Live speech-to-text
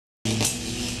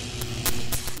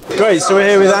Great, so we're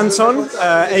here with Anton,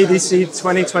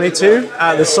 ADC22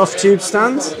 at the Softube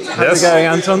stand. How's it going,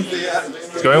 Anton?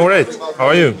 It's going great. How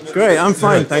are you? Great, I'm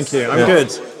fine, thank you. I'm good.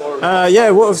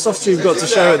 What have Softube got to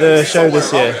show at the show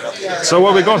this year? So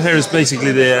what we got here is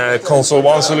basically the Console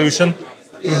 1 solution.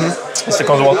 It's the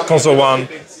Console 1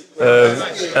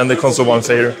 and the Console 1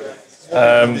 fader.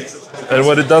 And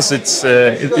what it does,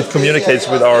 it communicates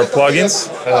with our plugins,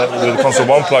 with the Console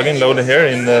 1 plugin loaded here,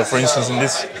 for instance, in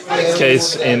this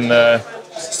case, in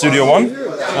Studio One.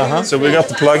 So we got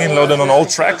the plugin loaded on all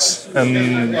tracks,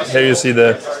 and here you see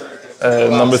the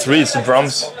number 3, it's the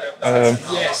drums.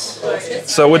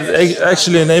 So what it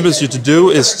actually enables you to do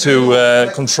is to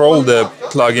control the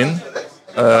plugin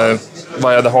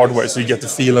via the hardware, so you get the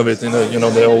feel of it,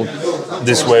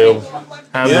 this way of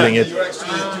handling it.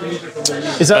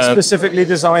 Is that specifically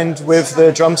designed with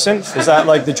the drum synth? Is that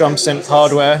like the drum synth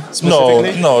hardware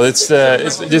specifically? No, it's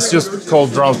just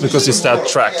called drums because it's that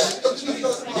track.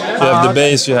 You have the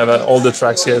bass, you have all the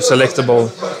tracks here,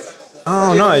 selectable.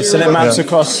 Oh, nice! And it maps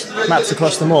across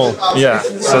them all. Yeah.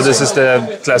 So this is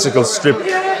the classical strip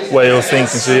way of thinking.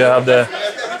 So you have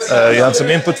you have some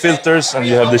input filters, and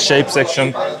you have the shape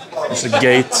section. It's a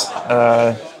gate,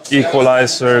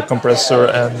 equalizer, compressor,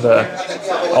 and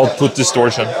output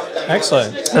distortion.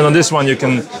 Excellent. And on this one, you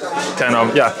can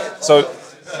So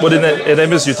what it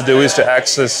enables you to do is to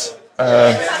access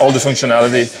all the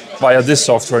functionality via this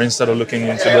software instead of looking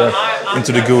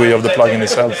into the GUI of the plugin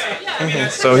itself.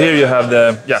 So here you have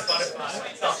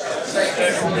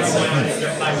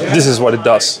this is what it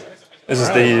does. This is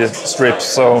the strip.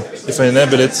 So if I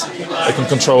enable it, I can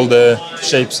control the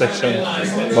shape section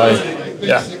by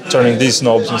turning these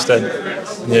knobs instead.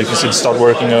 And here you can see it start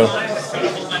working.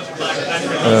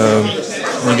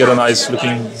 You get a nice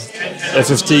looking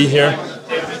FFT here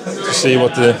to see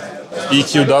what the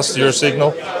EQ does to your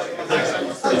signal.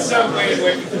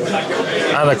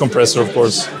 And a compressor, of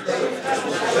course.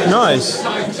 Nice.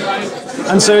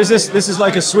 And so this is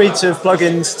like a suite of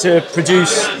plugins to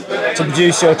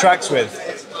produce your tracks with?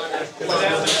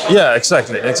 Yeah,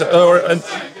 exactly. And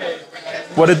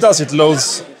what it does, it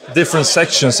loads different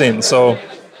sections in. So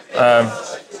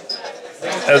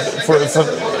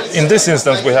in this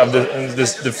instance, we have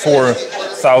the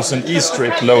 4000 E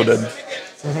strip loaded.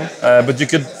 But you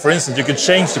could, for instance, you could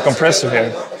change the compressor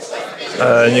here.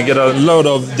 And you get a load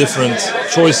of different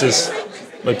choices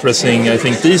by pressing, I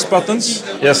think, these buttons.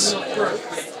 Yes.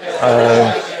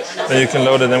 Then you can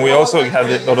load it. And we also have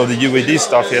a lot of the UAD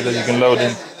stuff here that you can load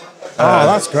in. Oh,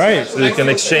 that's great. So you can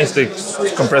exchange the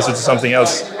compressor to something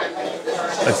else.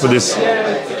 Like for this.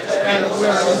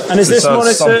 And is this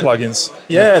monitor? Some plugins.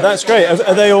 Yeah, that's great.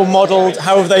 Are they all modeled?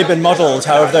 How have they been modeled?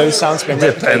 How have those sounds been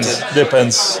replicated?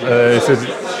 Depends.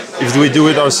 If we do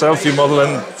it ourselves, we model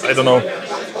them. I don't know.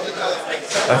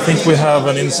 I think we have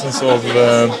an instance of.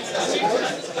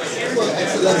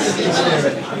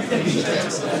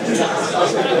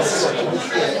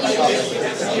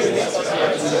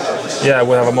 Yeah,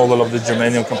 we have a model of the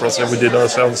germanium compressor we did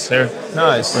ourselves here.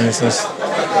 Nice. For instance.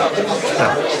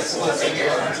 Yeah.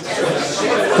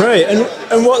 Great.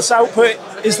 And what's output?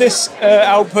 Is this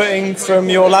outputting from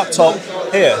your laptop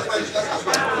here?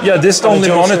 Yeah, this only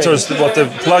monitors what the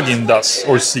plugin does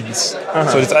or sees.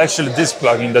 So it's actually this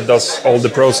plugin that does all the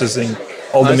processing,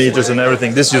 all the meters and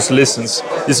everything. This just listens.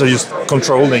 These are just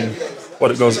controlling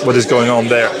what is going on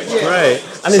there. Right.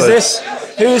 And so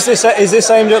is this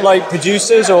aimed at like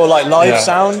producers or like live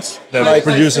sound? Like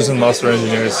producers and master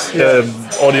engineers,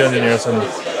 audio engineers and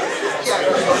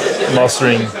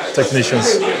mastering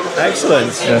technicians.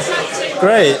 Excellent. Yeah.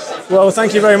 Great. Well,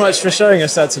 thank you very much for showing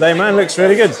us that today, man. Looks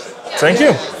really good. Thank you.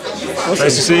 Awesome.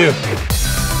 Nice to see you.